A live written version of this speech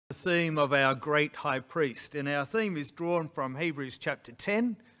The theme of our great high priest, and our theme is drawn from Hebrews chapter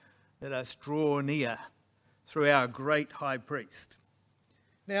 10. Let us draw near through our great high priest.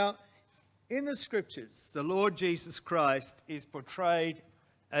 Now, in the scriptures, the Lord Jesus Christ is portrayed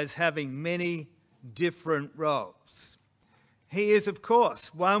as having many different roles. He is, of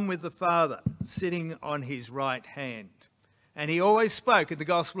course, one with the Father, sitting on his right hand. And he always spoke in the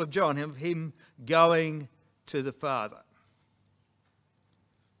Gospel of John of him going to the Father.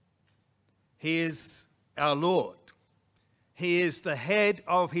 He is our Lord. He is the head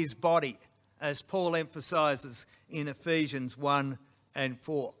of his body, as Paul emphasises in Ephesians 1 and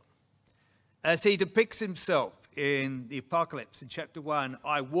 4. As he depicts himself in the Apocalypse in chapter 1,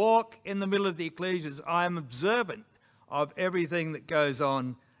 I walk in the middle of the ecclesias. I am observant of everything that goes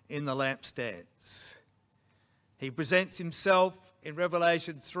on in the lampstands. He presents himself in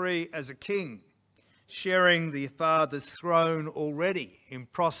Revelation 3 as a king, sharing the Father's throne already in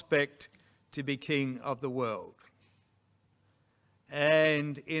prospect to be king of the world.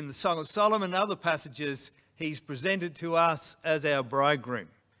 And in the Song of Solomon and other passages, he's presented to us as our bridegroom,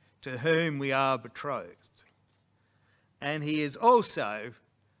 to whom we are betrothed. And he is also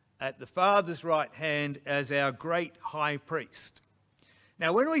at the Father's right hand as our great high priest.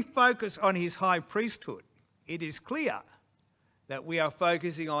 Now, when we focus on his high priesthood, it is clear that we are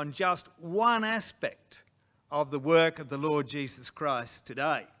focusing on just one aspect of the work of the Lord Jesus Christ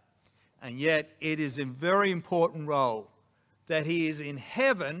today. And yet it is a very important role that he is in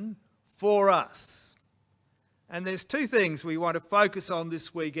heaven for us. And there's two things we want to focus on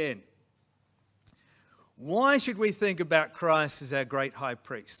this weekend. Why should we think about Christ as our great high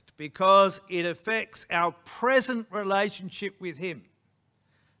priest? Because it affects our present relationship with him.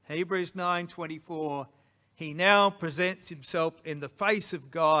 Hebrews 9:24, he now presents himself in the face of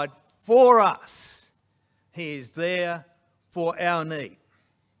God for us. He is there for our need.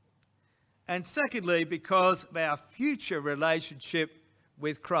 And secondly, because of our future relationship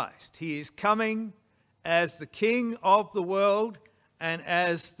with Christ. He is coming as the King of the world and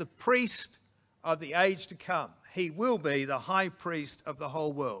as the priest of the age to come. He will be the high priest of the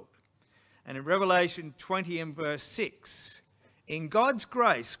whole world. And in Revelation 20 and verse 6, in God's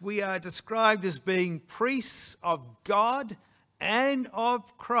grace, we are described as being priests of God and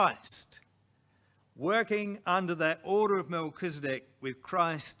of Christ, working under that order of Melchizedek with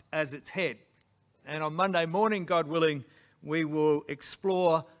Christ as its head. And on Monday morning, God willing, we will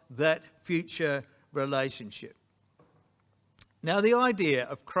explore that future relationship. Now, the idea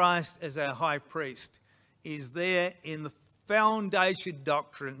of Christ as our high priest is there in the foundation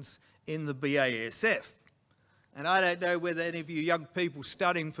doctrines in the BASF. And I don't know whether any of you young people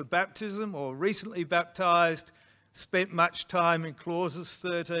studying for baptism or recently baptised spent much time in clauses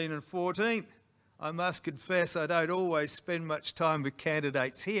 13 and 14. I must confess I don't always spend much time with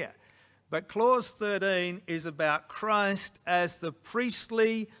candidates here. But clause 13 is about Christ as the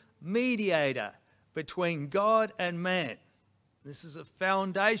priestly mediator between God and man. This is a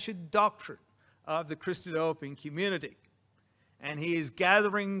foundation doctrine of the Christadelphian community. And he is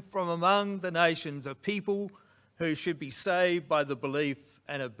gathering from among the nations a people who should be saved by the belief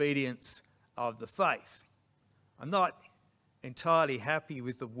and obedience of the faith. I'm not entirely happy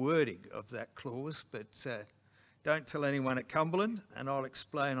with the wording of that clause, but don't tell anyone at Cumberland, and I'll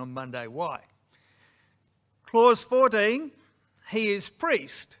explain on Monday why. Clause 14, he is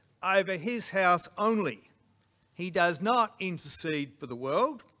priest over his house only. He does not intercede for the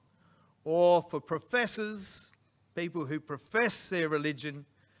world or for professors, people who profess their religion,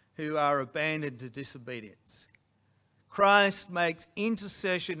 who are abandoned to disobedience. Christ makes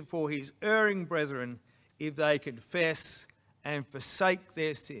intercession for his erring brethren if they confess and forsake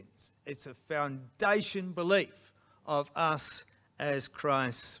their sins. It's a foundation belief of us as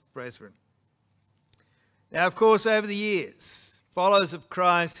Christ's brethren. Now, of course, over the years, followers of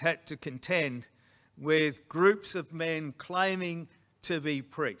Christ had to contend with groups of men claiming to be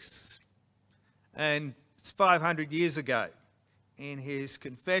priests. And it's 500 years ago, in his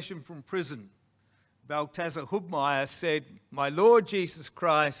confession from prison, Balthasar Hubmaier said, "My Lord Jesus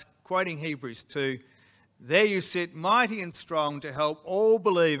Christ," quoting Hebrews 2, "there you sit mighty and strong to help all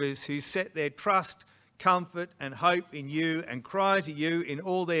believers who set their trust, comfort and hope in you and cry to you in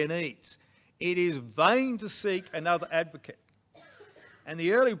all their needs. It is vain to seek another advocate." And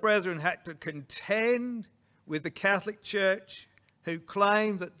the early brethren had to contend with the Catholic Church, who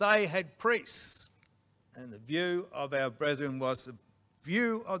claimed that they had priests. And the view of our brethren was the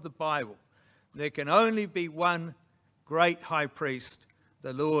view of the Bible. There can only be one great high priest,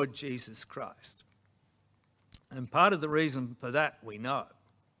 the Lord Jesus Christ. And part of the reason for that, we know,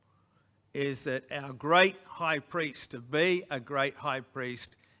 is that our great high priest, to be a great high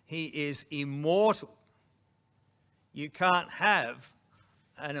priest, he is immortal. You can't have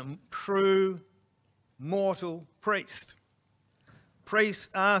a true mortal priest. Priests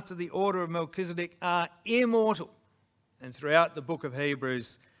after the order of Melchizedek are immortal. And throughout the book of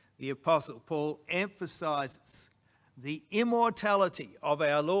Hebrews, the Apostle Paul emphasizes the immortality of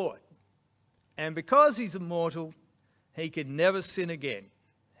our Lord. And because he's immortal, he can never sin again.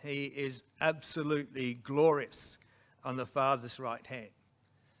 He is absolutely glorious on the Father's right hand.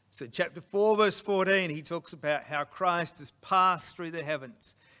 So chapter 4, verse 14, he talks about how Christ has passed through the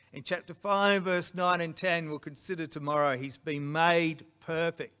heavens. In chapter 5, verse 9 and 10, we'll consider tomorrow, he's been made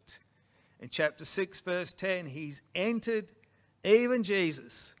perfect. In chapter 6, verse 10, he's entered, even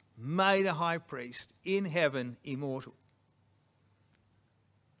Jesus, made a high priest in heaven, immortal.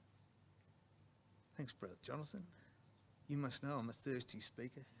 Thanks, Brother Jonathan. You must know I'm a thirsty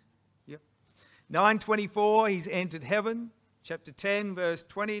speaker. Yep. 9:24, he's entered heaven. Chapter 10, verse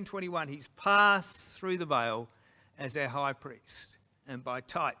 20 and 21, he's passed through the veil as our high priest. And by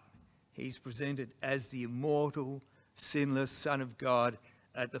type, he's presented as the immortal, sinless Son of God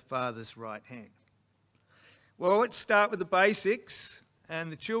at the Father's right hand. Well, let's start with the basics.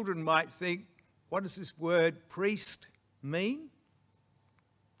 And the children might think, what does this word priest mean?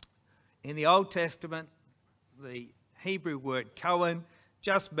 In the Old Testament, the Hebrew word Cohen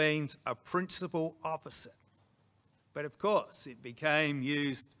just means a principal officer. But of course, it became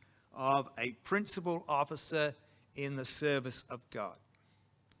used of a principal officer in the service of God.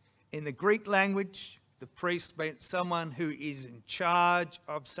 In the Greek language, the priest meant someone who is in charge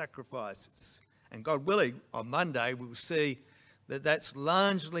of sacrifices. And God willing, on Monday, we'll see that that's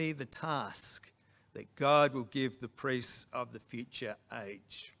largely the task that God will give the priests of the future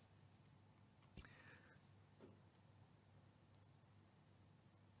age.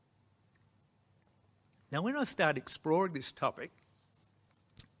 Now, when I started exploring this topic,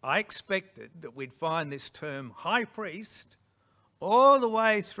 I expected that we'd find this term high priest all the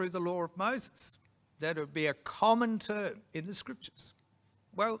way through the law of Moses. That it would be a common term in the scriptures.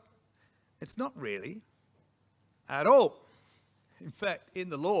 Well, it's not really at all. In fact, in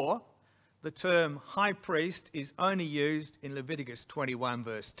the law, the term high priest is only used in Leviticus 21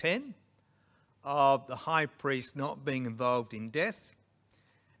 verse 10 of the high priest not being involved in death,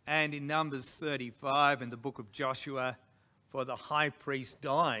 and in Numbers 35 in the book of Joshua for the high priest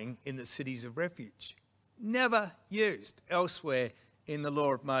dying in the cities of refuge. Never used elsewhere in the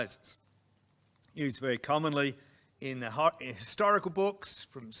law of Moses. Used very commonly in the historical books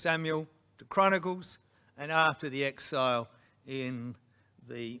from Samuel to Chronicles, and after the exile in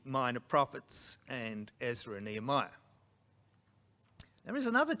the minor prophets and Ezra and Nehemiah. There is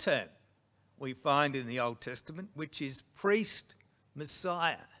another term we find in the Old Testament, which is priest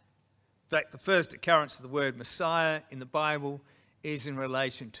Messiah. In fact, the first occurrence of the word Messiah in the Bible is in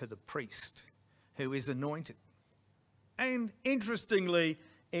relation to the priest who is anointed. And interestingly,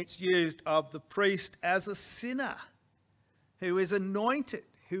 it's used of the priest as a sinner who is anointed,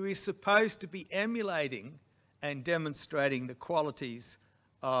 who is supposed to be emulating and demonstrating the qualities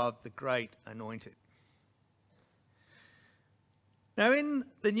of the great anointed. Now, in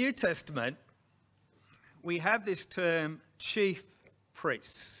the New Testament, we have this term chief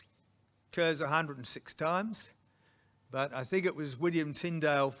priests. Occurs 106 times, but I think it was William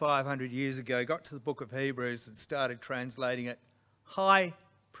Tyndale 500 years ago got to the book of Hebrews and started translating it high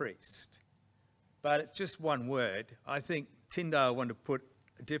priest. But it's just one word. I think Tyndale wanted to put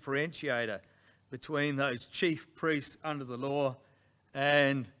a differentiator between those chief priests under the law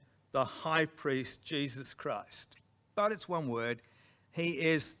and the high priest Jesus Christ. But it's one word. He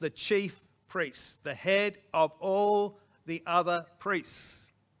is the chief priest, the head of all the other priests.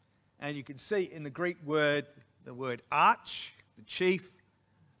 And you can see in the Greek word, the word arch, the chief,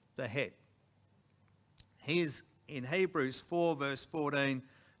 the head. He is in Hebrews 4 verse 14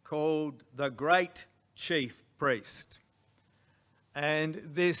 called the great chief priest. And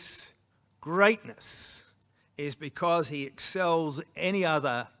this greatness is because he excels any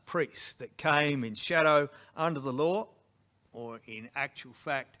other priest that came in shadow under the law, or in actual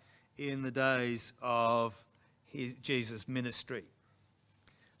fact in the days of Jesus' ministry.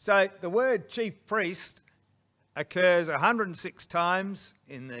 So the word chief priest occurs 106 times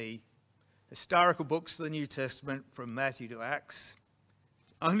in the historical books of the New Testament from Matthew to Acts.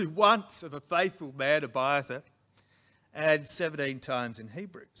 Only once of a faithful man, Abiathar, and 17 times in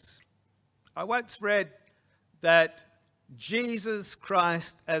Hebrews. I once read that Jesus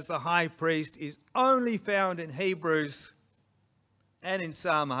Christ as the high priest is only found in Hebrews and in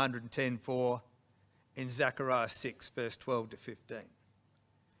Psalm 110:4, in Zechariah 6 verse 12 to 15.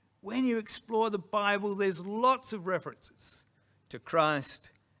 When you explore the Bible, there's lots of references to Christ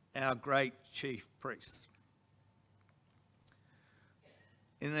our great chief priest.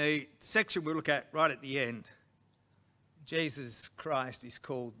 In the section we'll look at right at the end, Jesus Christ is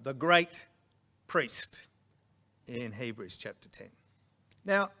called the great priest in Hebrews chapter 10.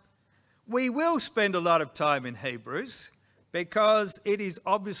 Now, we will spend a lot of time in Hebrews because it is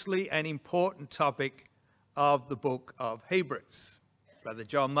obviously an important topic of the book of Hebrews. Brother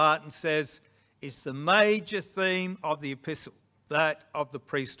John Martin says it's the major theme of the epistle, that of the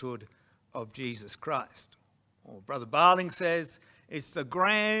priesthood of Jesus Christ. Or Brother Barling says it's the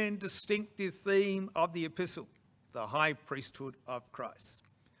grand distinctive theme of the epistle, the high priesthood of Christ.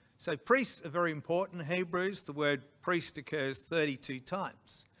 So priests are very important in Hebrews. The word priest occurs 32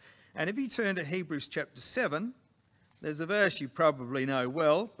 times. And if you turn to Hebrews chapter 7, there's a verse you probably know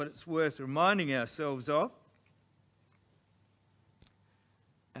well, but it's worth reminding ourselves of.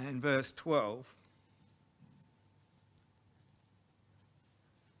 And verse 12.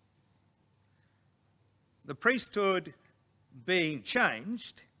 The priesthood being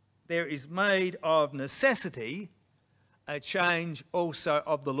changed, there is made of necessity a change also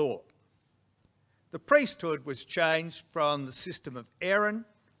of the law. The priesthood was changed from the system of Aaron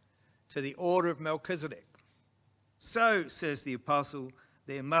to the order of Melchizedek. So, says the apostle,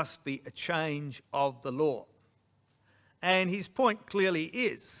 there must be a change of the law. And his point clearly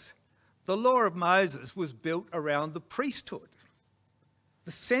is, the law of Moses was built around the priesthood.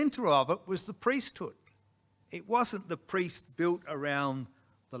 The centre of it was the priesthood. It wasn't the priest built around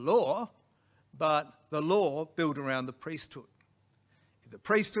the law, but the law built around the priesthood. If the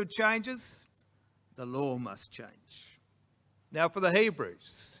priesthood changes, the law must change. Now for the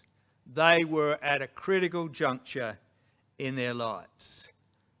Hebrews, they were at a critical juncture in their lives.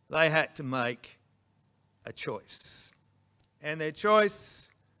 They had to make a choice. And their choice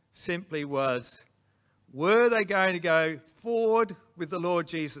simply was, were they going to go forward with the Lord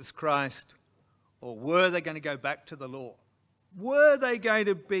Jesus Christ, or were they going to go back to the law? Were they going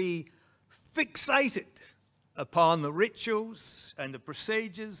to be fixated upon the rituals and the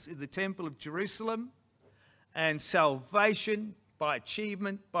procedures in the Temple of Jerusalem and salvation by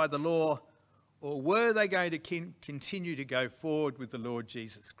achievement by the law, or were they going to continue to go forward with the Lord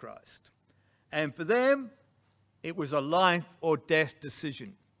Jesus Christ? And for them, it was a life or death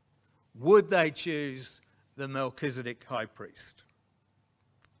decision. Would they choose the Melchizedek high priest?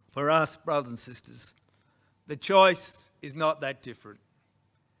 For us, brothers and sisters, the choice is not that different.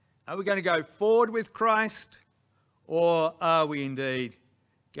 Are we going to go forward with Christ, or are we indeed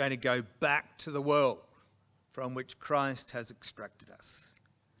going to go back to the world from which Christ has extracted us?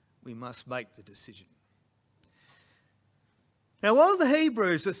 We must make the decision. Now, while the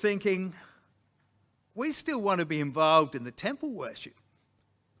Hebrews are thinking, we still want to be involved in the temple worship.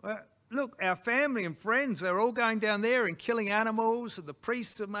 Well, look, our family and friends are all going down there and killing animals, and the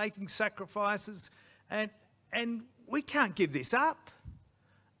priests are making sacrifices, and we can't give this up.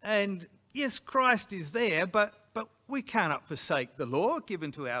 And yes, Christ is there, but we cannot forsake the law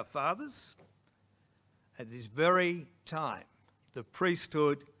given to our fathers. At this very time, the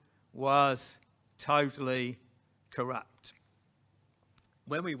priesthood was totally corrupt.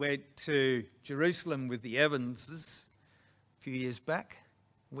 When we went to Jerusalem with the Evanses a few years back,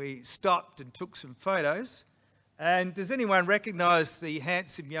 we stopped and took some photos. And does anyone recognise the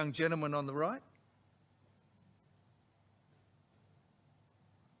handsome young gentleman on the right?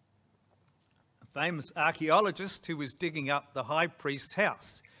 A famous archaeologist who was digging up the high priest's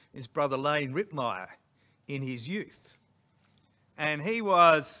house is Brother Lane Rittmeyer in his youth. And he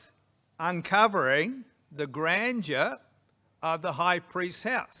was uncovering the grandeur of the high priest's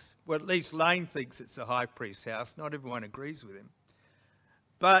house. Well, at least Lane thinks it's the high priest's house. Not everyone agrees with him.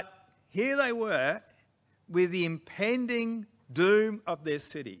 But here they were with the impending doom of their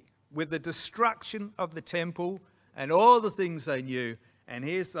city, with the destruction of the temple and all the things they knew. And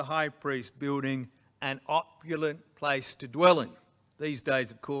here's the high priest building an opulent place to dwell in. These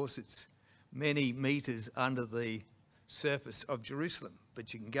days, of course, it's many metres under the surface of Jerusalem.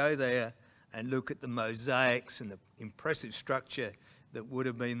 But you can go there and look at the mosaics and the impressive structure that would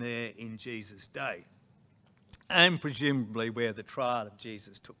have been there in Jesus' day, and presumably where the trial of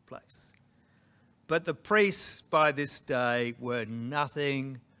Jesus took place. But the priests by this day were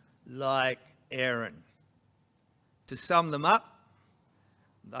nothing like Aaron. To sum them up,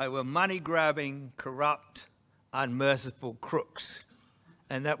 they were money-grabbing, corrupt, unmerciful crooks,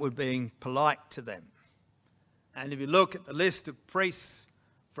 and that would be polite to them. And if you look at the list of priests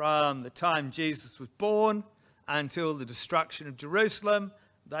from the time Jesus was born until the destruction of Jerusalem,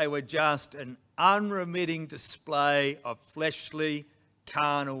 they were just an unremitting display of fleshly,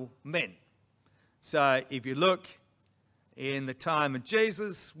 carnal men. So if you look in the time of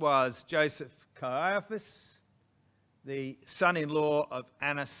Jesus was Joseph Caiaphas, the son-in-law of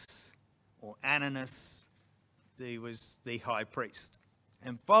Annas, or Ananias, he was the high priest.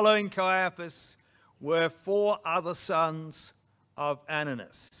 And following Caiaphas were 4 other sons of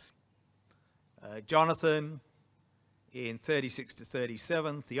Ananias. Jonathan in 36 to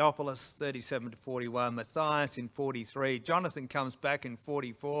 37, Theophilus 37 to 41, Matthias in 43. Jonathan comes back in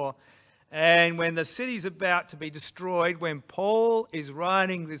 44. And when the city's about to be destroyed, when Paul is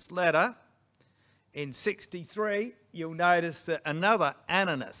writing this letter in 63, you'll notice that another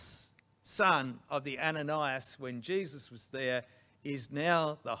Ananias, son of the Ananias, when Jesus was there, is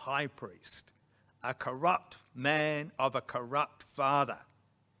now the high priest, a corrupt man of a corrupt father.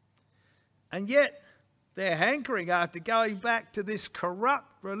 And yet they're hankering after going back to this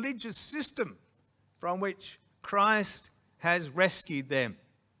corrupt religious system from which Christ has rescued them.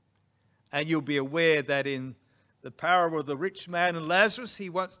 And you'll be aware that in the parable of the rich man and Lazarus, he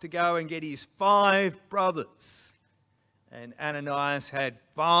wants to go and get his 5 brothers. And Ananias had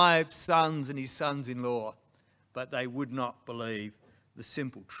 5 sons and his sons-in-law, but they would not believe the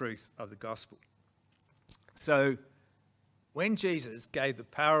simple truth of the gospel. So when Jesus gave the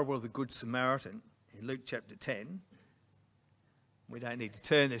parable of the Good Samaritan in Luke chapter 10, we don't need to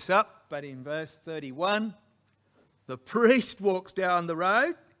turn this up, but in verse 31, the priest walks down the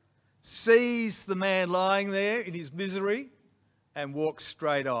road, sees the man lying there in his misery, and walks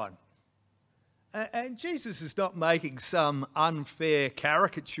straight on. And Jesus is not making some unfair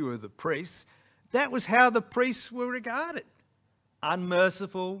caricature of the priests. That was how the priests were regarded.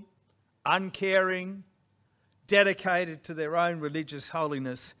 Unmerciful, uncaring, dedicated to their own religious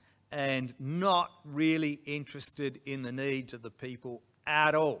holiness, and not really interested in the needs of the people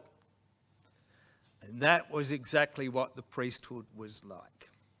at all. And that was exactly what the priesthood was like.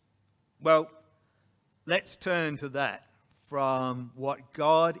 Well, let's turn to that from what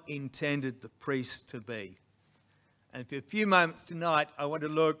God intended the priest to be. And for a few moments tonight, I want to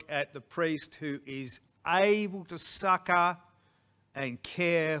look at the priest who is able to succour and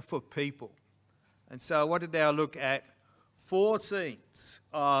care for people. And so I want to now look at 4 scenes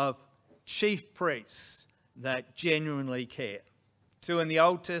of chief priests that genuinely care. 2 in the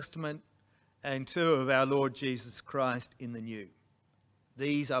Old Testament and 2 of our Lord Jesus Christ in the New.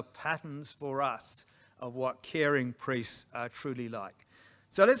 These are patterns for us of what caring priests are truly like.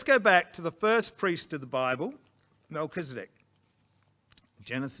 So let's go back to the first priest of the Bible, Melchizedek.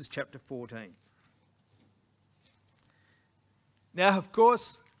 Genesis chapter 14. Now, of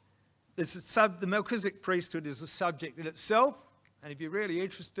course, the Melchizedek priesthood is a subject in itself. And if you're really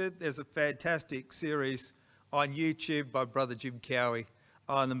interested, there's a fantastic series on YouTube by Brother Jim Cowie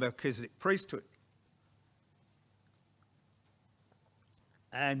on the Melchizedek priesthood.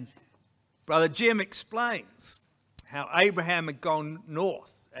 And Brother Jim explains how Abraham had gone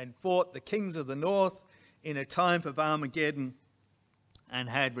north and fought the kings of the north in a time of Armageddon and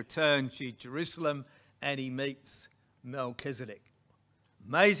had returned to Jerusalem, and he meets Melchizedek.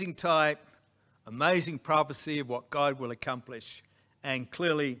 Amazing type, amazing prophecy of what God will accomplish, and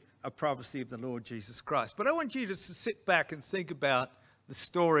clearly a prophecy of the Lord Jesus Christ. But I want you just to sit back and think about the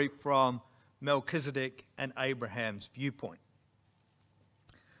story from Melchizedek and Abraham's viewpoint.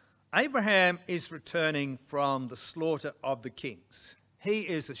 Abraham is returning from the slaughter of the kings. He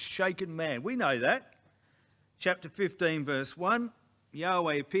is a shaken man. We know that. Chapter 15, verse 1,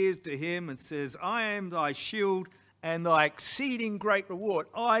 Yahweh appears to him and says, I am thy shield and thy exceeding great reward.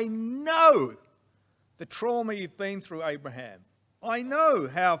 I know the trauma you've been through, Abraham. I know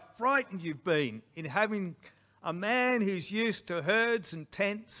how frightened you've been in having a man who's used to herds and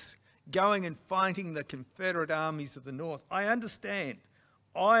tents going and fighting the Confederate armies of the north. I understand.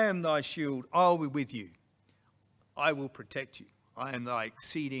 I am thy shield. I'll be with you. I will protect you. I am thy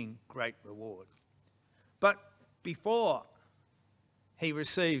exceeding great reward. But before he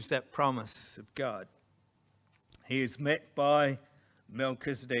receives that promise of God, he is met by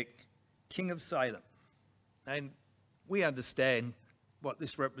Melchizedek, king of Salem. And we understand what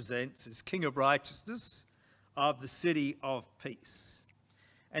this represents as king of righteousness of the city of peace.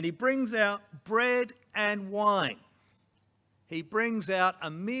 And he brings out bread and wine. He brings out a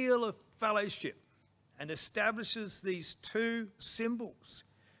meal of fellowship and establishes these 2 symbols,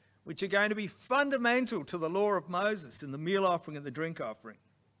 which are going to be fundamental to the law of Moses in the meal offering and the drink offering.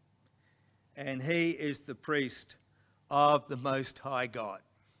 And he is the priest of the Most High God.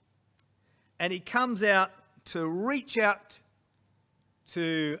 And he comes out to reach out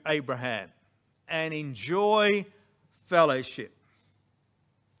to Abraham and enjoy fellowship.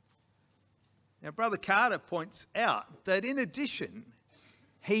 Now, Brother Carter points out that in addition,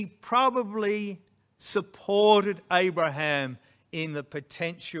 he probably supported Abraham in the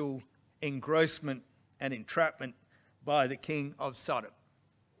potential engrossment and entrapment by the king of Sodom.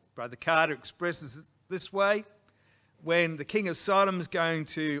 Brother Carter expresses it this way: when the king of Sodom is going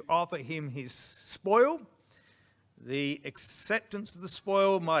to offer him his spoil, the acceptance of the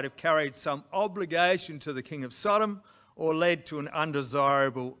spoil might have carried some obligation to the king of Sodom or led to an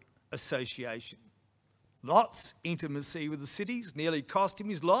undesirable association. Lot's intimacy with the cities nearly cost him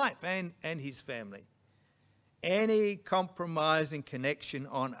his life and his family. Any compromising connection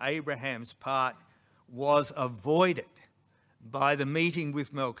on Abraham's part was avoided by the meeting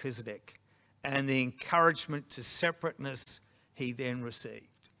with Melchizedek and the encouragement to separateness he then received.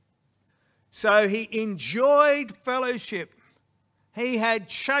 So he enjoyed fellowship. He had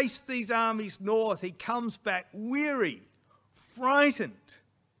chased these armies north. He comes back weary, frightened,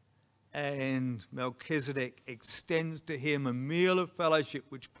 and Melchizedek extends to him a meal of fellowship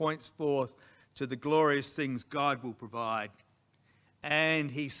which points forth to the glorious things God will provide.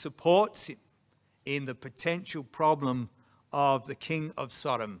 And he supports him in the potential problem of the king of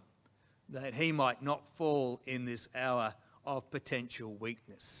Sodom, that he might not fall in this hour of potential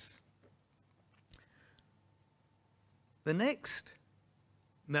weakness. The next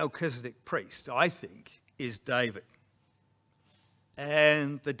Melchizedek priest, I think, is David.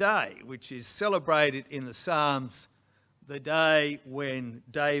 And the day which is celebrated in the Psalms, the day when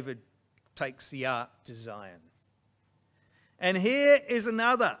David takes the ark to Zion. And here is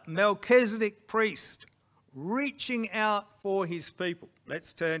another Melchizedek priest reaching out for his people.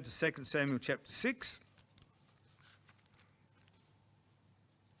 Let's turn to 2 Samuel chapter 6.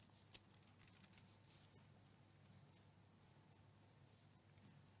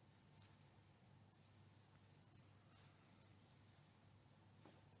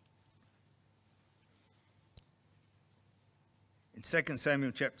 In 2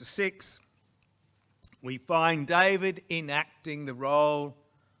 Samuel chapter 6, we find David enacting the role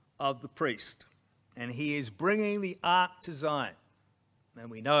of the priest, and he is bringing the ark to Zion.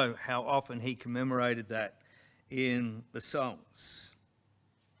 And we know how often he commemorated that in the songs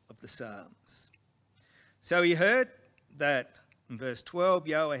of the Psalms. So he heard that, in verse 12,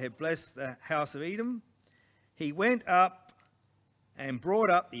 Yahweh had blessed the house of Edom. He went up and brought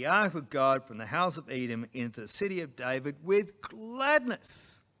up the ark of God from the house of Edom into the city of David with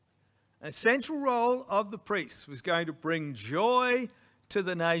gladness. A central role of the priest was going to bring joy to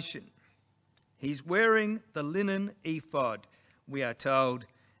the nation. He's wearing the linen ephod, we are told,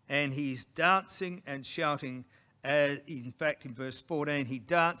 and he's dancing and shouting. In fact, in verse 14, he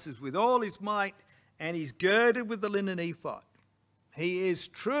dances with all his might, and he's girded with the linen ephod. He is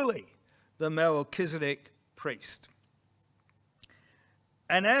truly the Melchizedek priest.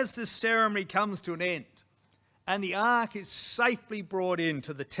 And as the ceremony comes to an end, and the ark is safely brought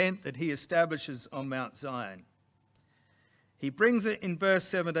into the tent that he establishes on Mount Zion, he brings it in verse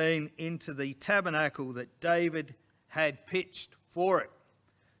 17 into the tabernacle that David had pitched for it.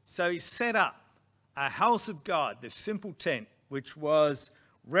 So he set up a house of God, this simple tent, which was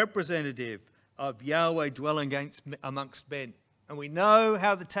representative of Yahweh dwelling amongst men. And we know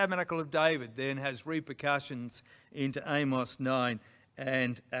how the tabernacle of David then has repercussions into Amos 9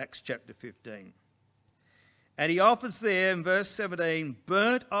 and Acts chapter 15. And he offers there in verse 17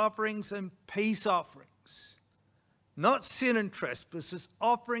 burnt offerings and peace offerings. Not sin and trespasses,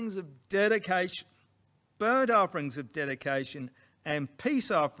 offerings of dedication. Burnt offerings of dedication and peace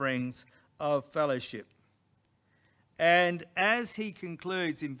offerings of fellowship. And as he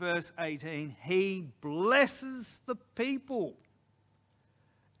concludes in verse 18, he blesses the people.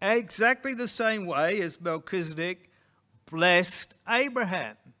 Exactly the same way as Melchizedek blessed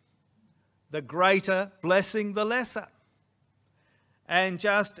Abraham, the greater blessing the lesser. And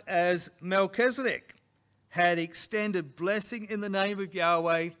just as Melchizedek had extended blessing in the name of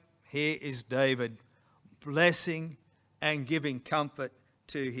Yahweh, here is David blessing and giving comfort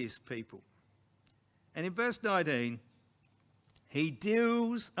to his people. And in verse 19, he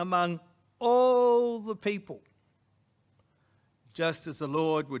deals among all the people, just as the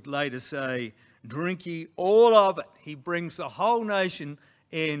Lord would later say, drink ye all of it. He brings the whole nation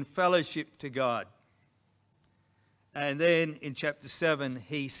in fellowship to God. And then in chapter 7,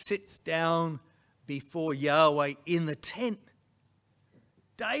 he sits down before Yahweh in the tent.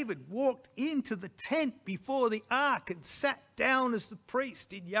 David walked into the tent before the ark and sat down as the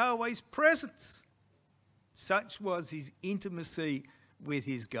priest in Yahweh's presence. Such was his intimacy with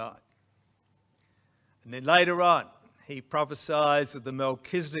his God. And then later on, he prophesies of the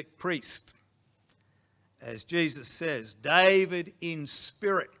Melchizedek priest. As Jesus says, David in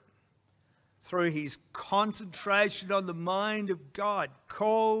spirit, through his concentration on the mind of God,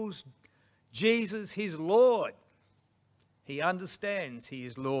 calls Jesus, his Lord. He understands he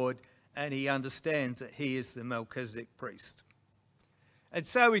is Lord, and he understands that he is the Melchizedek priest. And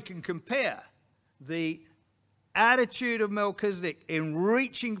so we can compare the attitude of Melchizedek in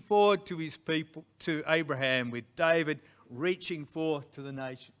reaching forward to his people, to Abraham, with David reaching forth to the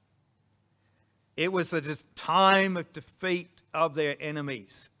nation. It was a time of defeat of their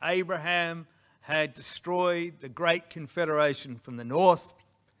enemies. Abraham had destroyed the great confederation from the north.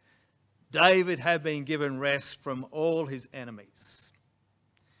 David had been given rest from all his enemies.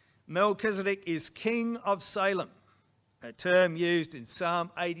 Melchizedek is king of Salem, a term used in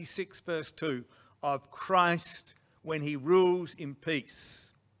Psalm 86 verse 2 of Christ when he rules in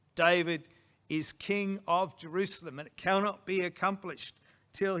peace. David is king of Jerusalem, and it cannot be accomplished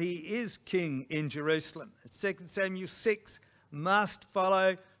till he is king in Jerusalem. And 2 Samuel 6 must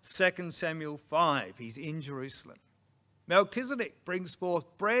follow 2 Samuel 5. He's in Jerusalem. Melchizedek brings forth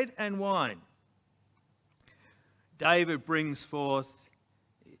bread and wine. David brings forth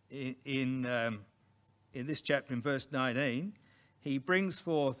in this chapter, in verse 19, he brings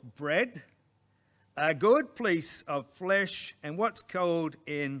forth bread, a good piece of flesh, and what's called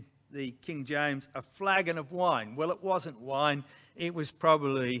in the King James a flagon of wine. Well, it wasn't wine. It was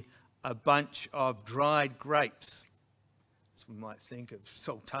probably a bunch of dried grapes, as we might think of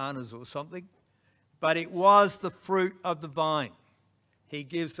sultanas or something. But it was the fruit of the vine. He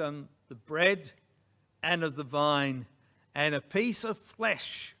gives them the bread and of the vine and a piece of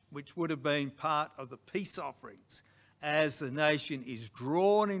flesh, which would have been part of the peace offerings as the nation is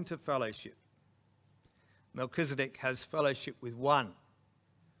drawn into fellowship. Melchizedek has fellowship with one.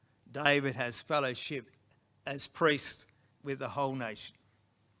 David has fellowship as priest with the whole nation.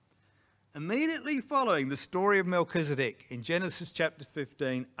 Immediately following the story of Melchizedek in Genesis chapter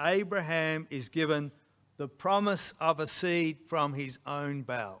 15, Abraham is given the promise of a seed from his own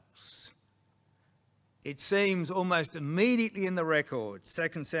bowels. It seems almost immediately in the record,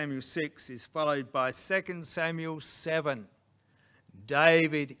 2 Samuel 6 is followed by 2 Samuel 7.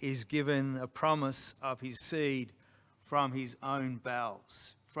 David is given a promise of his seed from his own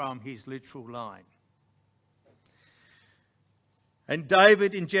bowels, from his literal line. And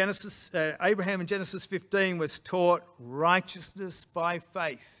David in Abraham in Genesis 15 was taught righteousness by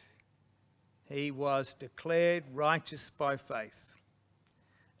faith. He was declared righteous by faith.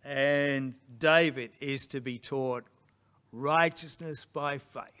 And David is to be taught righteousness by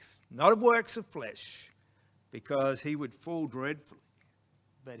faith, not of works of flesh, because he would fall dreadfully.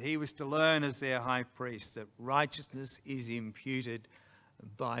 But he was to learn as their high priest that righteousness is imputed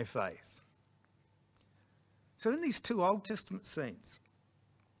by faith. So in these two Old Testament scenes,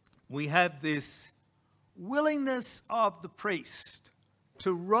 we have this willingness of the priest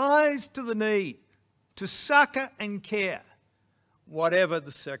to rise to the need, to succour and care, whatever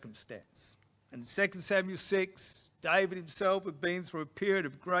the circumstance. And in 2 Samuel 6, David himself had been through a period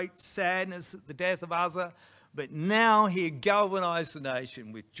of great sadness at the death of Uzzah, but now he had galvanized the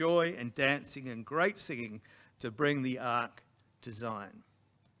nation with joy and dancing and great singing to bring the ark to Zion.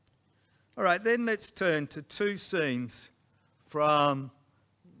 All right, then let's turn to two scenes from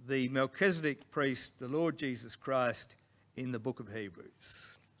the Melchizedek priest, the Lord Jesus Christ, in the book of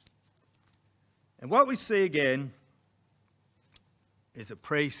Hebrews. And what we see again is a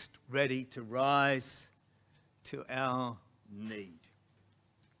priest ready to rise to our need.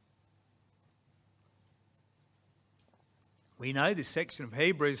 We know this section of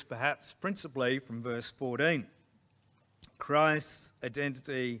Hebrews perhaps principally from verse 14. Christ's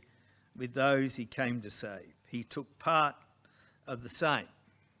identity with those he came to save. He took part of the same.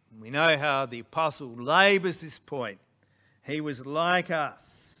 We know how the apostle labours this point. He was like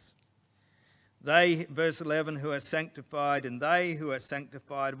us. They, verse 11, who are sanctified, and they who are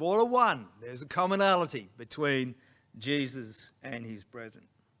sanctified, all are one. There's a commonality between Jesus and his brethren.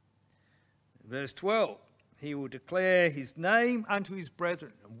 Verse 12, he will declare his name unto his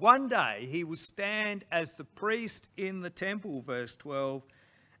brethren. And one day he will stand as the priest in the temple, verse 12,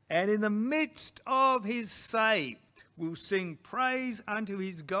 and in the midst of his saved will sing praise unto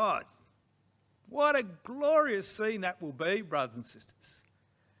his God. What a glorious scene that will be, brothers and sisters.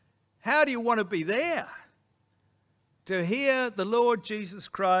 How do you want to be there? To hear the Lord Jesus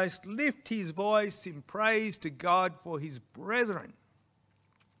Christ lift his voice in praise to God for his brethren.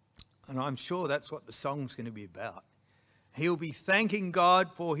 And I'm sure that's what the song's going to be about. He'll be thanking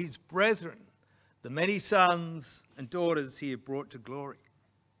God for his brethren, the many sons and daughters he had brought to glory.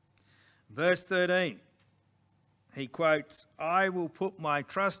 Verse 13, he quotes, I will put my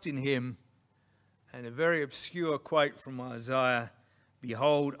trust in him, and a very obscure quote from Isaiah,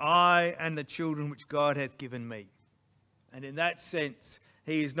 behold, I and the children which God hath given me. And in that sense,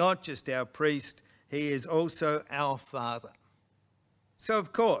 He is not just our priest, he is also our Father. So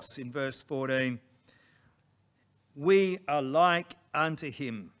of course, in verse 14, we are like unto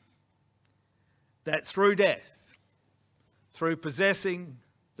him, that through death, through possessing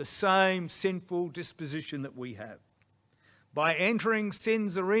the same sinful disposition that we have, by entering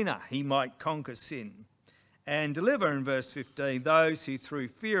sin's arena, he might conquer sin and deliver, in verse 15, those who through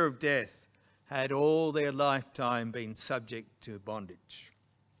fear of death had all their lifetime been subject to bondage.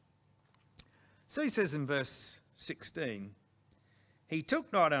 So he says in verse 16, he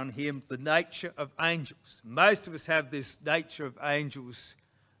took not on him the nature of angels. Most of us have this nature of angels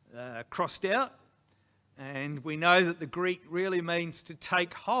crossed out, and we know that the Greek really means to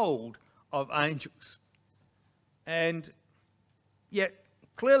take hold of angels. And yet,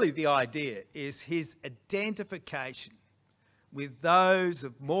 clearly the idea is his identification with those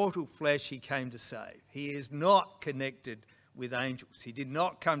of mortal flesh he came to save. He is not connected with angels. He did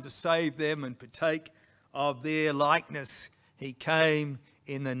not come to save them and partake of their likeness. He came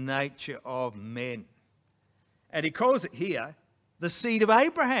in the nature of men. And he calls it here the seed of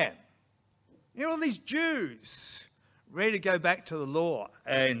Abraham. You know, all these Jews ready to go back to the law.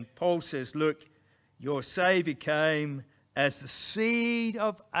 And Paul says, look, your Saviour came as the seed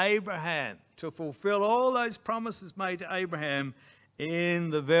of Abraham to fulfill all those promises made to Abraham in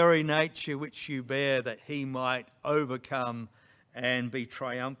the very nature which you bear, that he might overcome and be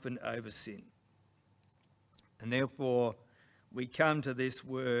triumphant over sin. And therefore, we come to this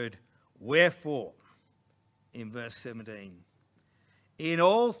word, wherefore, in verse 17. In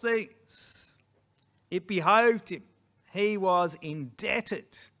all things, it behoved him. He was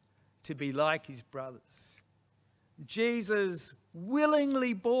indebted to be like his brothers. Jesus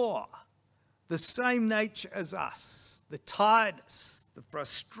willingly bore the same nature as us, the tiredness, the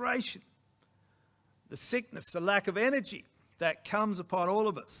frustration, the sickness, the lack of energy that comes upon all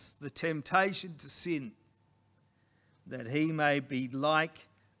of us, the temptation to sin, that he may be like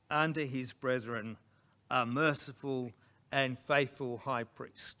unto his brethren, a merciful and faithful high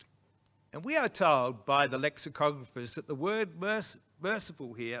priest. And we are told by the lexicographers that the word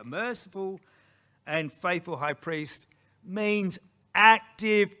merciful here, merciful and faithful high priest, means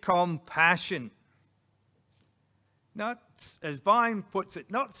active compassion. Not, as Vine puts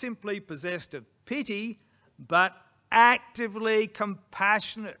it, not simply possessed of pity, but actively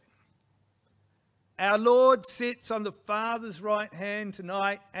compassionate. Our Lord sits on the Father's right hand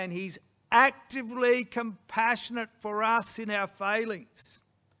tonight, and he's actively compassionate for us in our failings.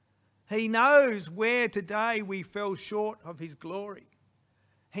 He knows where today we fell short of his glory.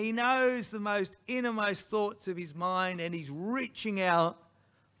 He knows the most innermost thoughts of his mind, and he's reaching out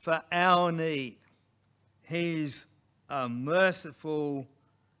for our need. He's a merciful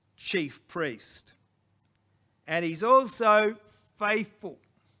chief priest. And he's also faithful.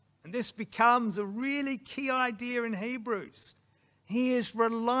 And this becomes a really key idea in Hebrews. He is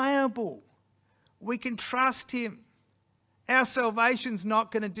reliable. We can trust him. Our salvation's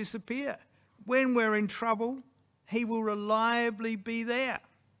not going to disappear. When we're in trouble, he will reliably be there.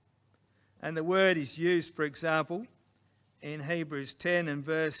 And the word is used, for example, in Hebrews 10 and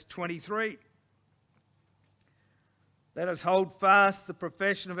verse 23. Let us hold fast the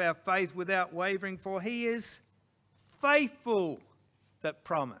profession of our faith without wavering, for he is faithful that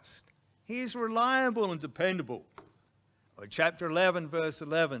promised. He is reliable and dependable. Or chapter 11, verse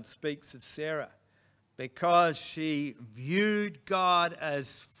 11 speaks of Sarah, because she viewed God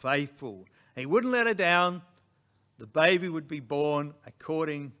as faithful. He wouldn't let her down. The baby would be born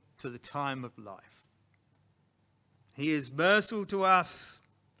according to the time of life. He is merciful to us.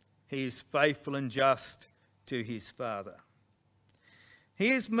 He is faithful and just to his Father. He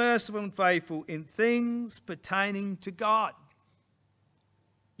is merciful and faithful in things pertaining to God.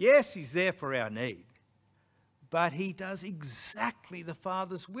 Yes, he's there for our need, but he does exactly the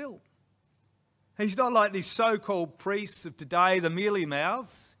Father's will. He's not like these so-called priests of today, the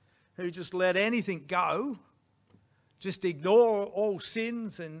mealy-mouths, who just let anything go, just ignore all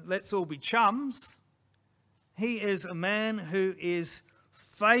sins and let's all be chums. He is a man who is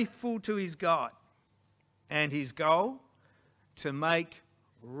faithful to his God, and his goal, to make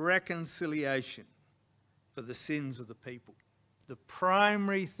reconciliation for the sins of the people. The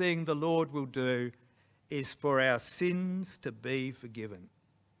primary thing the Lord will do is for our sins to be forgiven.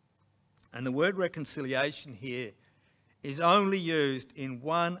 And the word reconciliation here is only used in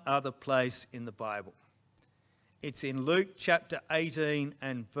one other place in the Bible. It's in Luke chapter 18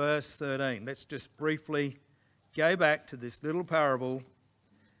 and verse 13. Let's just briefly go back to this little parable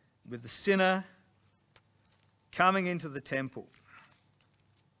with the sinner coming into the temple.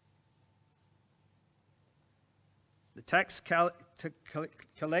 The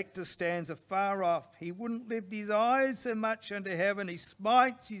collector stands afar off. He wouldn't lift his eyes so much unto heaven. He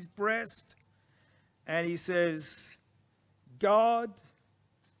smites his breast and he says, God,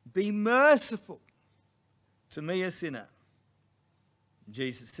 be merciful to me, a sinner.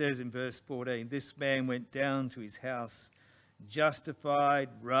 Jesus says in verse 14, this man went down to his house justified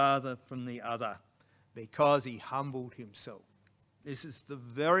rather from the other, because he humbled himself. This is the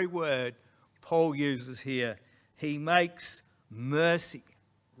very word Paul uses here. He makes mercy,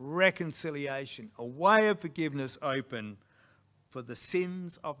 reconciliation, a way of forgiveness open for the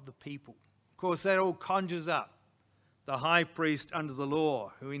sins of the people. Of course, that all conjures up the high priest under the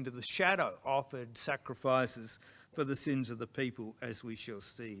law, who into the shadow offered sacrifices for the sins of the people, as we shall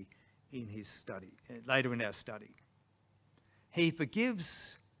see in his study, later in our study. He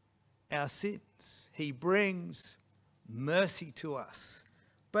forgives our sins. He brings mercy to us.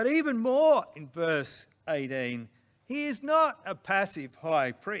 But even more, in verse 18, he is not a passive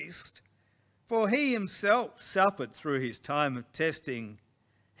high priest, for he himself suffered through his time of testing.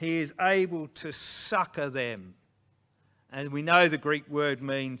 He is able to succour them. And we know the Greek word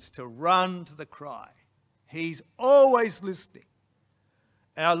means to run to the cry. He's always listening.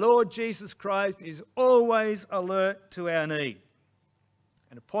 Our Lord Jesus Christ is always alert to our need.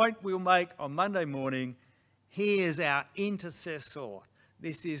 And a point we'll make on Monday morning, he is our intercessor.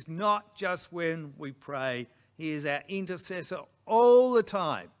 This is not just when we pray. He is our intercessor all the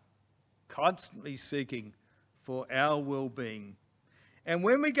time, constantly seeking for our well-being. And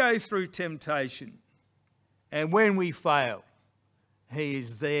when we go through temptation and when we fail, he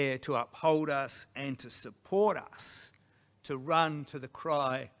is there to uphold us and to support us, to run to the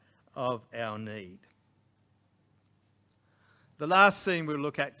cry of our need. The last scene we'll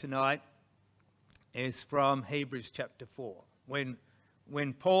look at tonight is from Hebrews chapter 4,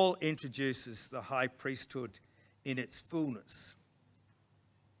 when Paul introduces the high priesthood in its fullness.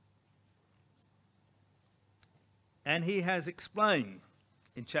 And he has explained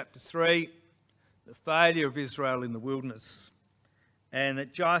in chapter 3 the failure of Israel in the wilderness, and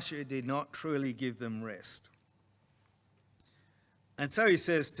that Joshua did not truly give them rest. And so he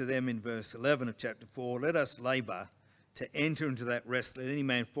says to them in verse 11 of chapter 4, let us labour to enter into that rest, let any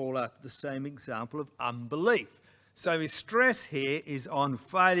man fall after the same example of unbelief. So his stress here is on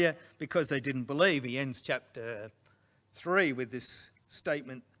failure because they didn't believe. He ends chapter 3 with this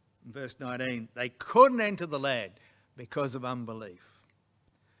statement in verse 19, they couldn't enter the land because of unbelief.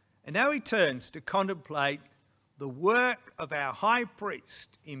 And now he turns to contemplate the work of our high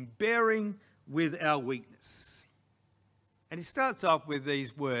priest in bearing with our weakness. And he starts off with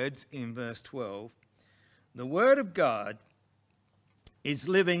these words in verse 12. The word of God is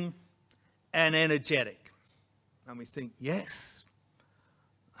living and energetic. And we think, yes,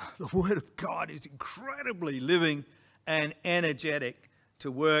 the word of God is incredibly living and energetic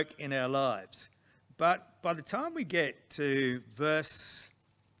to work in our lives. But by the time we get to verse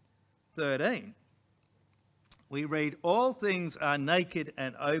 13, we read, all things are naked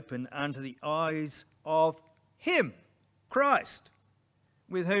and open unto the eyes of him, Christ,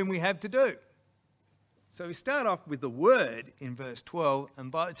 with whom we have to do. So we start off with the word in verse 12,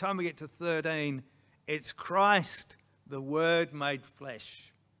 and by the time we get to 13, it's Christ, the word made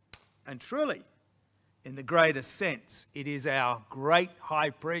flesh. And truly, in the greatest sense, it is our great high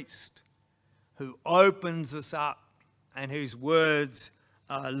priest who opens us up and whose words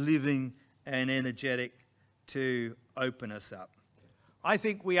are living and energetic to open us up. I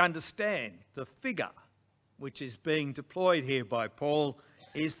think we understand the figure which is being deployed here by Paul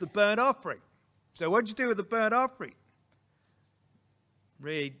is the burnt offering. So what do you do with the burnt offering?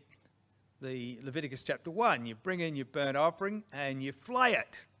 Read the Leviticus chapter 1. You bring in your burnt offering and you flay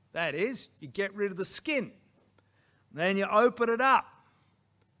it. That is, you get rid of the skin. Then you open it up.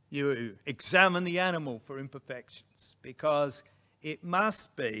 You examine the animal for imperfections because it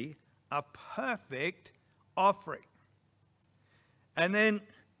must be a perfect offering. And then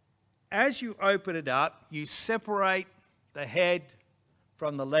as you open it up, you separate the head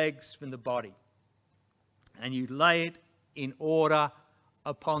from the legs from the body. And you lay it in order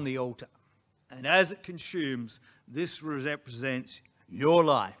upon the altar. And as it consumes, this represents your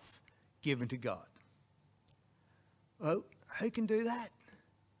life given to God. Well, who can do that?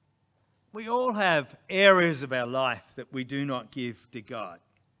 We all have areas of our life that we do not give to God.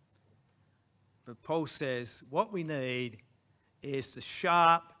 But Paul says what we need is the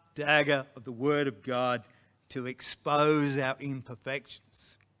sharp dagger of the Word of God to expose our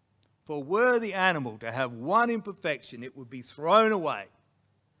imperfections. For were the animal to have one imperfection, it would be thrown away.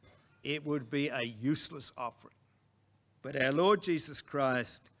 It would be a useless offering. But our Lord Jesus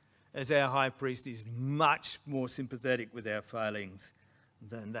Christ as our high priest is much more sympathetic with our failings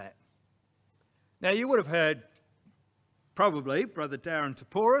than that. Now, you would have heard, probably, Brother Darren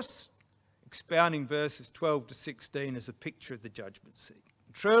Toporus expounding verses 12 to 16 as a picture of the judgment seat.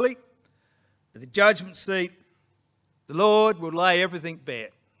 Truly, at the judgment seat, the Lord will lay everything bare.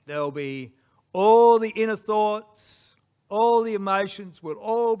 There will be all the inner thoughts, all the emotions will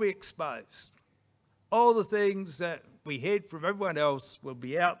all be exposed. All the things that we hid from everyone else will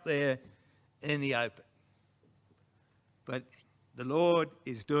be out there in the open. But the Lord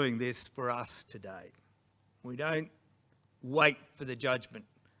is doing this for us today. We don't wait for the judgment.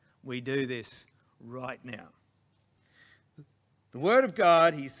 We do this right now. The word of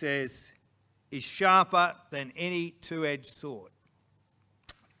God, he says, is sharper than any two-edged sword,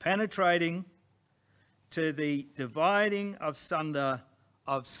 penetrating to the dividing asunder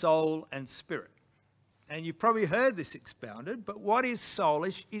of soul and spirit. And you've probably heard this expounded, but what is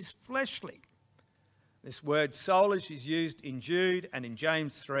soulish is fleshly. This word soulish is used in Jude and in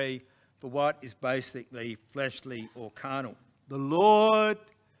James 3 for what is basically fleshly or carnal. The Lord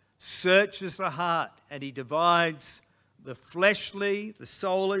searches the heart and he divides the fleshly, the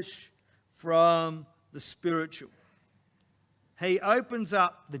soulish, from the spiritual. He opens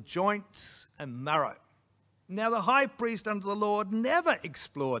up the joints and marrow. Now, the high priest under the Lord never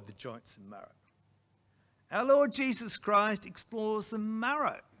explored the joints and marrow. Our Lord Jesus Christ explores the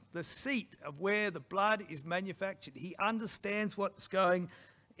marrow, the seat of where the blood is manufactured. He understands what's going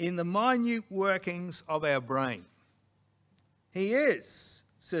in the minute workings of our brain. He is,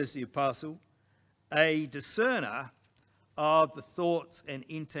 says the apostle, a discerner of the thoughts and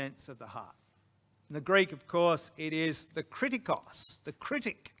intents of the heart. In the Greek, of course, it is the kritikos, the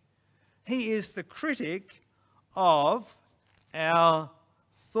critic. He is the critic of our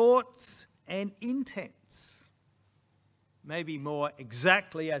thoughts and intents. Maybe more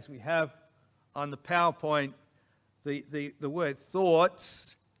exactly, as we have on the PowerPoint, the word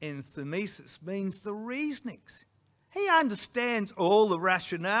thoughts in themesis means the reasonings. He understands all the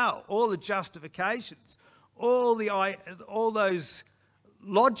rationale, all the justifications, all those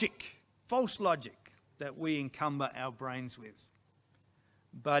logic, false logic that we encumber our brains with.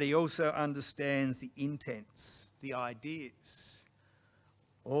 But he also understands the intents, the ideas,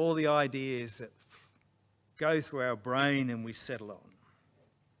 all the ideas that go through our brain and we settle on.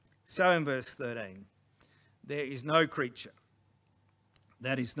 So in verse 13, there is no creature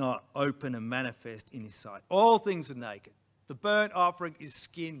that is not open and manifest in his sight. All things are naked. The burnt offering is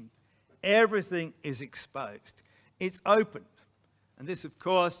skinned. Everything is exposed. It's open. And this, of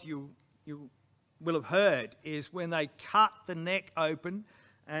course, you will have heard, is when they cut the neck open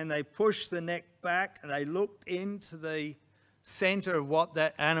and they pushed the neck back and they looked into the centre of what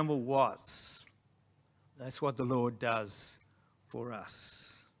that animal was. That's what the Lord does for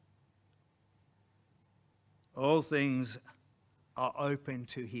us. All things are open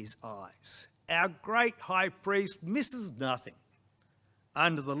to his eyes. Our great high priest misses nothing.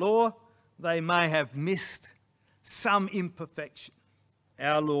 Under the law, they may have missed some imperfection.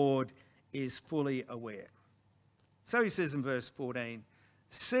 Our Lord is fully aware. So he says in verse 14,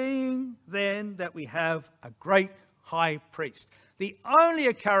 seeing then that we have a great high priest. The only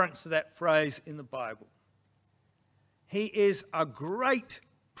occurrence of that phrase in the Bible. He is a great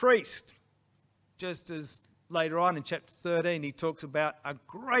priest. Just as later on in chapter 13, he talks about a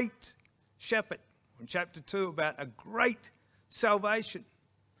great shepherd. In chapter 2, about a great salvation.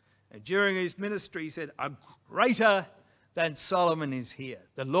 And during his ministry, he said, a greater than Solomon is here.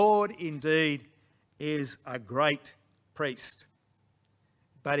 The Lord indeed is a great priest.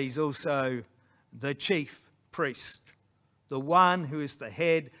 But he's also the chief priest, the one who is the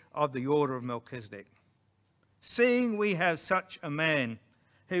head of the order of Melchizedek. Seeing we have such a man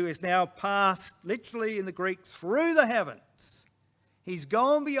who is now passed, literally in the Greek, through the heavens. He's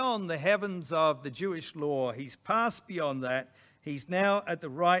gone beyond the heavens of the Jewish law. He's passed beyond that. He's now at the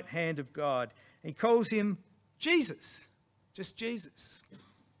right hand of God. He calls him Jesus, just Jesus.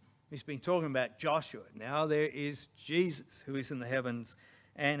 He's been talking about Joshua. Now there is Jesus who is in the heavens,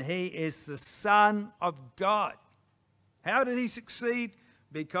 and he is the Son of God. How did he succeed?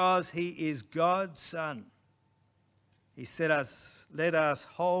 Because he is God's Son. He said, let us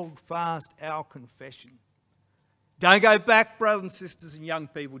hold fast our confession. Don't go back, brothers and sisters and young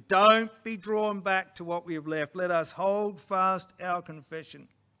people. Don't be drawn back to what we have left. Let us hold fast our confession.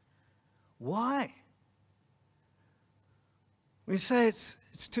 Why? We say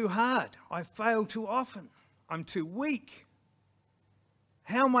it's too hard. I fail too often. I'm too weak.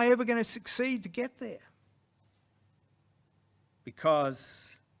 How am I ever going to succeed to get there?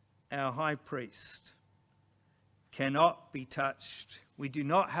 Because our high priest cannot be touched. We do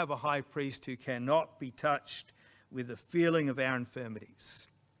not have a high priest who cannot be touched with the feeling of our infirmities.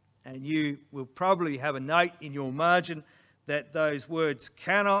 And you will probably have a note in your margin that those words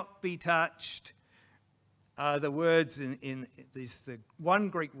cannot be touched are the words in this, the one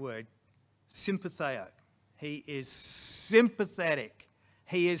Greek word, sympatheo. He is sympathetic.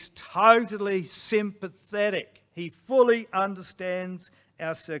 He is totally sympathetic. He fully understands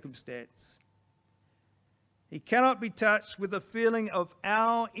our circumstance. He cannot be touched with the feeling of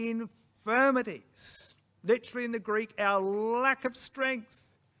our infirmities. Literally in the Greek, our lack of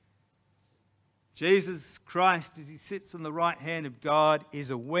strength. Jesus Christ, as he sits on the right hand of God, is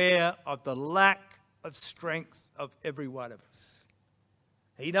aware of the lack of strength of every one of us.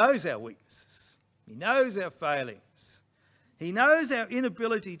 He knows our weaknesses. He knows our failings. He knows our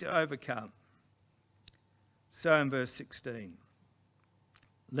inability to overcome. So in verse 16,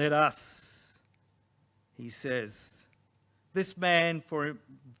 let us, he says, this man, for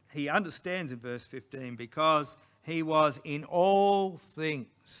he understands in verse 15, because he was in all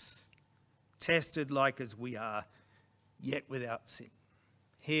things tested like as we are, yet without sin.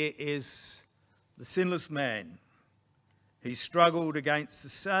 Here is the sinless man. He struggled against the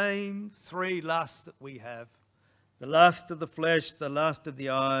same three lusts that we have, the lust of the flesh, the lust of the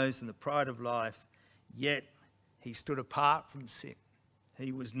eyes, and the pride of life, yet he stood apart from sin.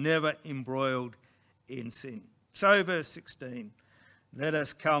 He was never embroiled in sin. So verse 16, let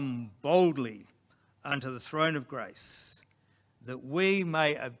us come boldly unto the throne of grace, that we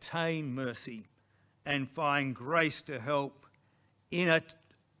may obtain mercy and find grace to help in a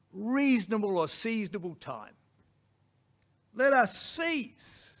reasonable or seasonable time. Let us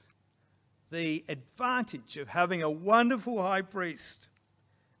seize the advantage of having a wonderful high priest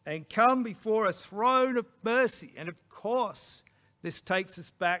and come before a throne of mercy. And of course, this takes us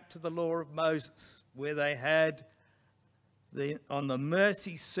back to the law of Moses, where they had on the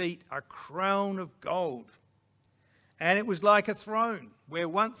mercy seat a crown of gold. And it was like a throne where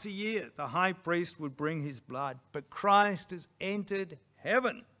once a year the high priest would bring his blood. But Christ has entered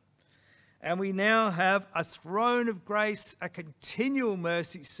heaven. And we now have a throne of grace, a continual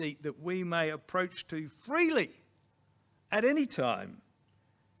mercy seat that we may approach to freely at any time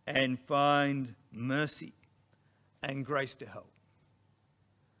and find mercy and grace to help.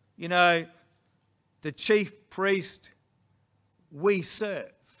 You know, the chief priest we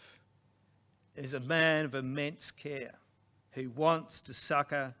serve is a man of immense care who wants to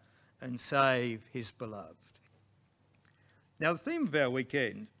succour and save his beloved. Now, the theme of our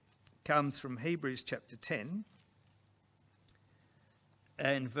weekend comes from Hebrews chapter 10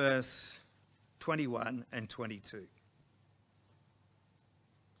 and verse 21 and 22.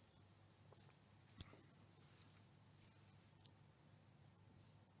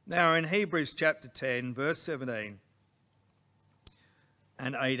 Now, in Hebrews chapter 10, verse 17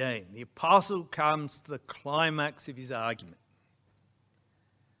 and 18, the apostle comes to the climax of his argument.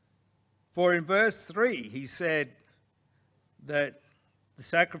 For in verse 3, he said that the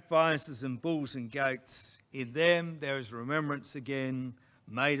sacrifices and bulls and goats, in them there is remembrance again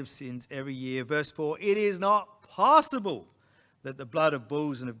made of sins every year. Verse 4, it is not possible that the blood of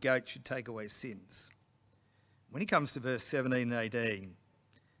bulls and of goats should take away sins. When he comes to verse 17 and 18,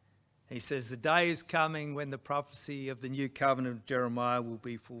 he says, the day is coming when the prophecy of the new covenant of Jeremiah will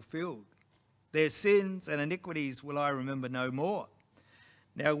be fulfilled. Their sins and iniquities will I remember no more.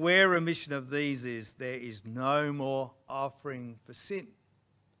 Now where remission of these is, there is no more offering for sin.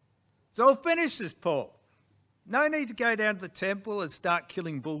 It's all finished, says Paul. No need to go down to the temple and start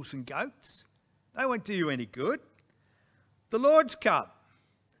killing bulls and goats. They won't do you any good. The Lord's come.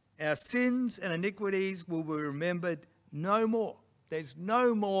 Our sins and iniquities will be remembered no more. There's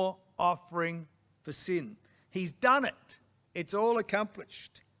no more offering for sin. He's done it. It's all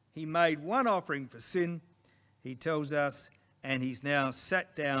accomplished. He made one offering for sin, he tells us, and he's now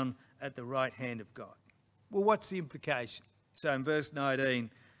sat down at the right hand of God. Well, what's the implication? So in verse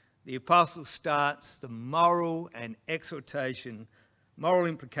 19, the apostle starts the moral implications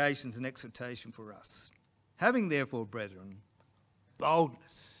and exhortation for us. Having therefore, brethren,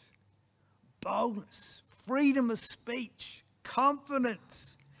 boldness, freedom of speech,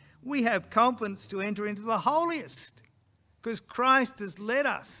 confidence. We have confidence to enter into the holiest because Christ has led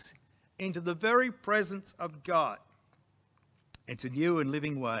us into the very presence of God. It's a new and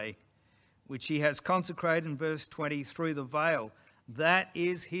living way, which he has consecrated in verse 20 through the veil. That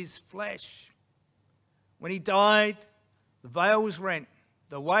is his flesh. When he died, the veil was rent.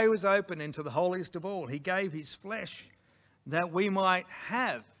 The way was open into the holiest of all. He gave his flesh that we might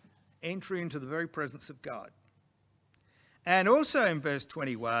have entry into the very presence of God. And also in verse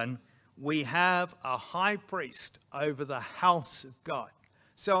 21, we have a high priest over the house of God.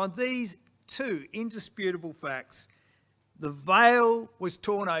 So on these two indisputable facts, the veil was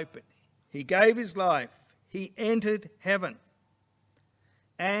torn open. He gave his life. He entered heaven.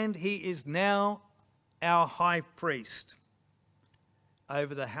 And he is now our high priest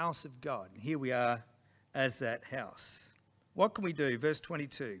over the house of God. And here we are as that house. What can we do? Verse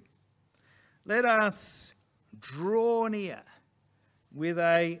 22. Let us draw near with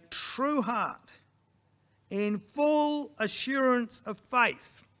a true heart in full assurance of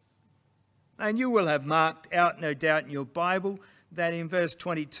faith. And you will have marked out, no doubt, in your Bible that in verse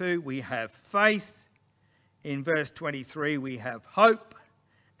 22 we have faith, in verse 23 we have hope,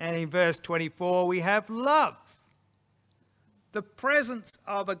 and in verse 24 we have love. The presence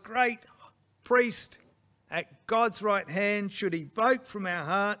of a great priest at God's right hand should evoke from our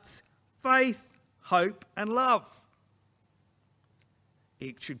hearts faith, hope, and love.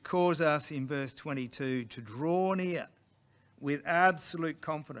 It should cause us, in verse 22, to draw near with absolute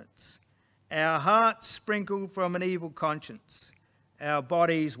confidence, our hearts sprinkled from an evil conscience, our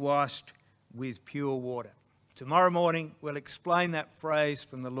bodies washed with pure water. Tomorrow morning, we'll explain that phrase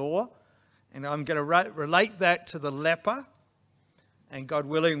from the law, and I'm going to relate that to the leper, and God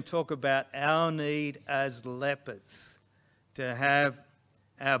willing, talk about our need as lepers to have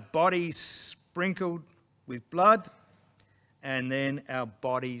our bodies sprinkled with blood and then our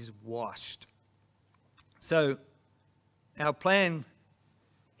bodies washed. So our plan,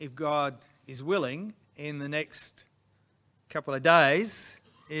 if God is willing, in the next couple of days,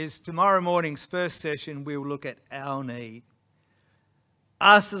 is tomorrow morning's first session, we will look at our need.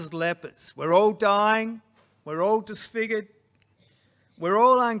 Us as lepers, we're all dying, we're all disfigured, we're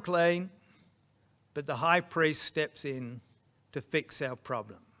all unclean, but the high priest steps in to fix our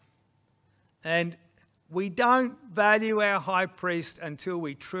problem. And we don't value our high priest until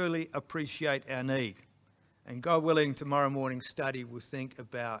we truly appreciate our need. And God willing, tomorrow morning's study will think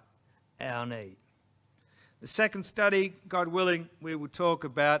about our need. The second study, God willing, we will talk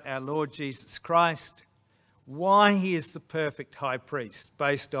about our Lord Jesus Christ, why he is the perfect high priest,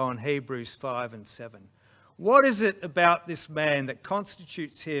 based on Hebrews 5 and 7. What is it about this man that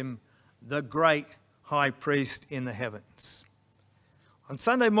constitutes him the great high priest in the heavens? On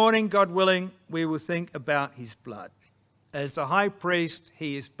Sunday morning, God willing, we will think about his blood. As the high priest,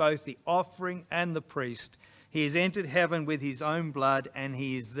 he is both the offering and the priest. He has entered heaven with his own blood, and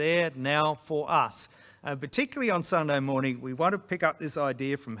he is there now for us. Particularly on Sunday morning, we want to pick up this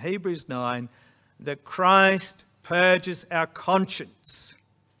idea from Hebrews 9 that Christ purges our conscience.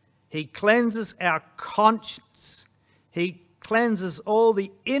 He cleanses our conscience. He cleanses all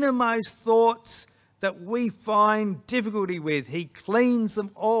the innermost thoughts that we find difficulty with. He cleans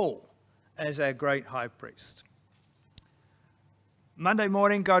them all as our great high priest. Monday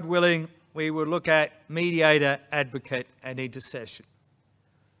morning, God willing, we will look at mediator, advocate, and intercession.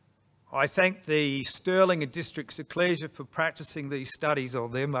 I thank the Stirling and District's Ecclesia for practicing these studies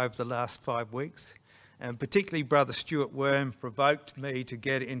on them over the last 5 weeks. And particularly Brother Stuart Worm provoked me to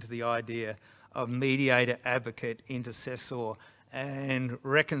get into the idea of mediator, advocate, intercessor, and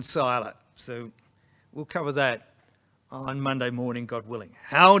reconciler. So we'll cover that on Monday morning, God willing.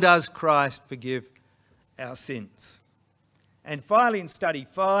 How does Christ forgive our sins? And finally, in study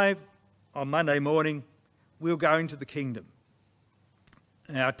 5, on Monday morning, we'll go into the kingdom.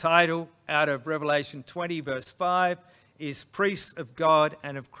 Our title, out of Revelation 20, verse 5, is Priests of God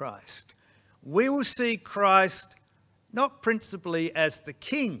and of Christ. We will see Christ not principally as the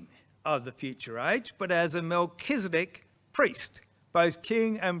king of the future age, but as a Melchizedek priest, both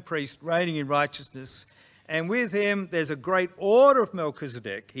king and priest, reigning in righteousness. And with him, there's a great order of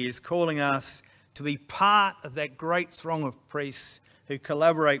Melchizedek. He is calling us to be part of that great throng of priests who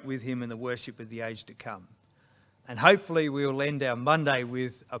collaborate with him in the worship of the age to come. And hopefully we will end our Monday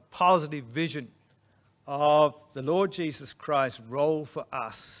with a positive vision of the Lord Jesus Christ's role for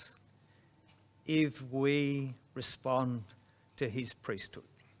us if we respond to his priesthood.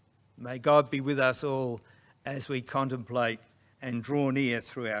 May God be with us all as we contemplate and draw near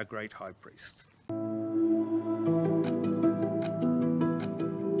through our great high priest.